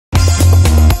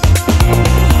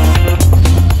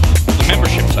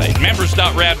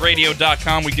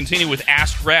Movers.radradio.com. We continue with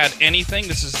Ask Rad Anything.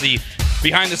 This is the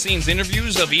behind-the-scenes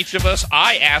interviews of each of us.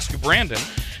 I ask Brandon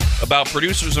about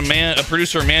producer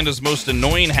Amanda's most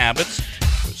annoying habits.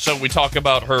 So we talk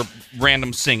about her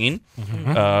random singing,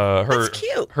 That's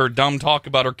cute. her dumb talk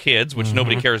about her kids, which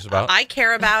nobody cares about. I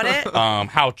care about it.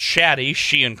 How chatty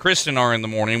she and Kristen are in the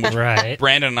morning, which Right.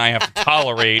 Brandon and I have to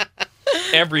tolerate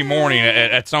every morning.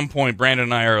 At some point, Brandon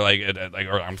and I are like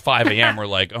around 5 a.m. We're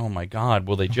like, oh my God,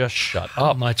 will they just shut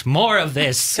How up? much more of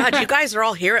this? God, you guys are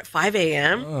all here at 5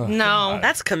 a.m.? No.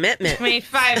 That's commitment. I mean,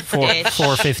 5-ish.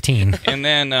 4:15. And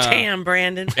then Damn,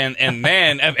 Brandon.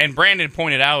 and Brandon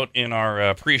pointed out in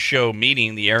our pre-show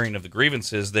meeting, the airing of the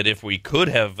grievances, that if we could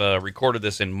have recorded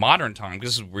this in modern time,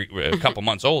 this is a couple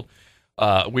months old,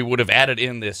 we would have added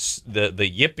in the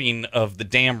yipping of the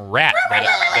damn rat that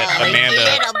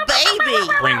Amanda Baby.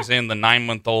 brings in, the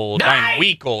 9-week-old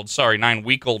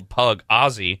pug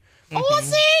Ozzy,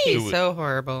 He's so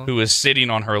horrible. who is sitting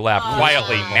on her lap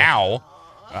quietly now.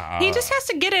 He just has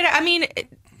to get it. I mean,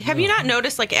 have you not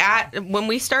noticed, like, when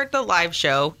we start the live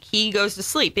show, he goes to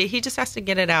sleep. He just has to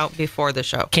get it out before the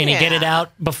show. Can he get it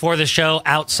out before the show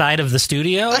outside of the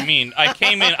studio? I mean, I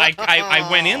came in. I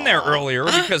went in there earlier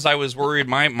because I was worried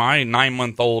my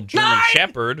 9-month-old German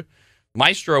Shepherd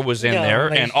Maestro was in there,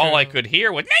 and all I could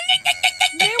hear was.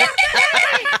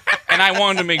 And I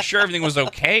wanted to make sure everything was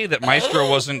okay, that Maestro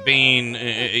wasn't being,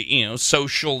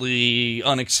 socially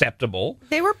unacceptable.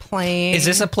 They were playing. Is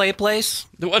this a play place?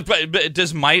 But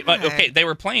does okay? They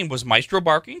were playing. Was Maestro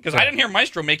barking? Because I didn't hear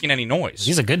Maestro making any noise.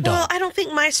 He's a good Well, dog. I don't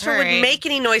think Maestro All would right. make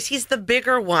any noise. He's the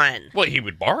bigger one. Well, he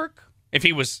would bark if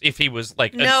he was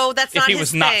like No, that's if not he his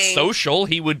was not thing. social.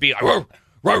 He would be row,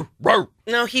 row, row.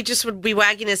 No, he just would be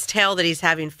wagging his tail that he's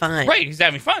having fun. Right, he's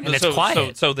having fun. And it's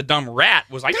quiet. So the dumb rat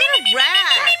was like, Rat.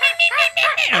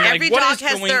 I'm Every like, what dog is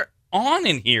has going their on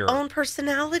in here? own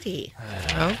personality.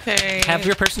 Okay. Have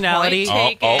your personality.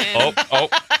 Point taken.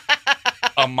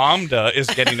 Amanda is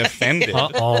getting offended.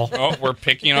 Uh-oh. Oh, we're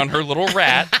picking on her little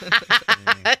rat.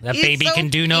 That He's baby so can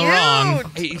do no cute.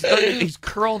 wrong. He's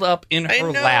curled up in I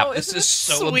her know, lap. This isn't is it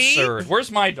so sweet? absurd.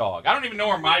 Where's my dog? I don't even know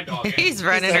where my dog is. He's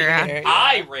running around.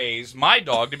 I raised my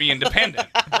dog to be independent.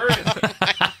 Where is he? Where is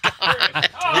he?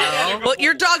 Oh, Well,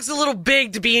 your dog's a little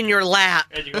big to be in your lap.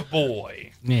 there you go,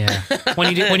 boy. Yeah.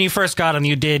 When you first got him,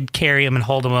 you did carry him and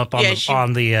hold him up on Yes,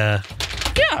 on the Yeah.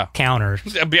 counter.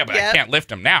 Yeah, but I Yep. can't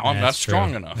lift him now. I'm not That's true.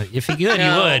 strong enough. If you could,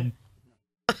 No. you would.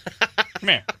 Come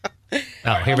here.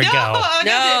 Oh, here we go.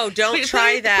 No, don't Please-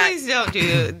 try please- that. Please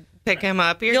don't pick him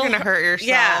up. You're You'll going to hurt yourself.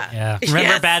 Yeah. Yeah. Remember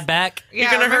Yes. Bad Back? Yeah,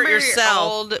 You're gonna hurt remember you're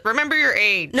yourself. old. Remember your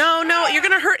age. No, you're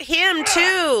going to hurt him,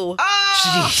 too. Oh,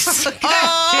 Jeez.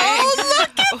 Oh,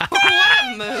 look at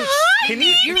what a moose. Can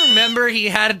you remember he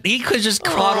could just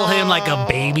coddle him like a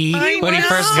baby I when he know.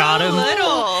 first got him?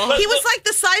 Little. He was like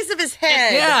the size of his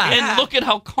head. Yeah. And look at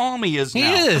how calm he is He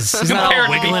now. is. He's not Compared all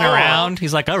to wiggling before. around.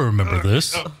 He's like, I remember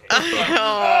this.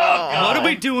 Oh. What are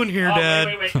we doing here, Dad?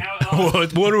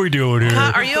 What are we doing here?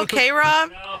 Are you okay,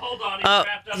 Rob? Hold on. Oh,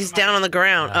 he's down on the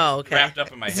ground. Oh, okay. Wrapped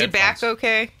up in my Is your back headphones.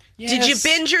 okay? Did you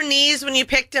bend your knees when you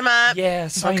picked him up?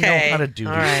 Yes, I Okay. know how to do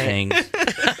All these right. things.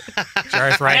 I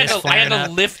Arthritis had flaring to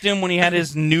up. lift him when he had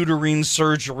his neutering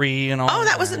surgery and all. Oh,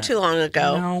 that wasn't too long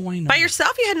ago. No, I know. By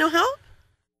yourself? You had no help?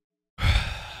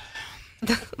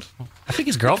 I think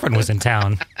his girlfriend was in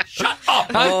town. Shut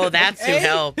up! Oh, that's who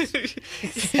helped.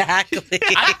 Exactly.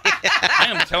 I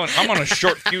am telling. I'm on a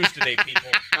short fuse today,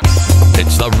 people.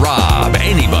 It's the Rob,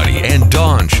 Anybody, and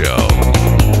Dawn Show.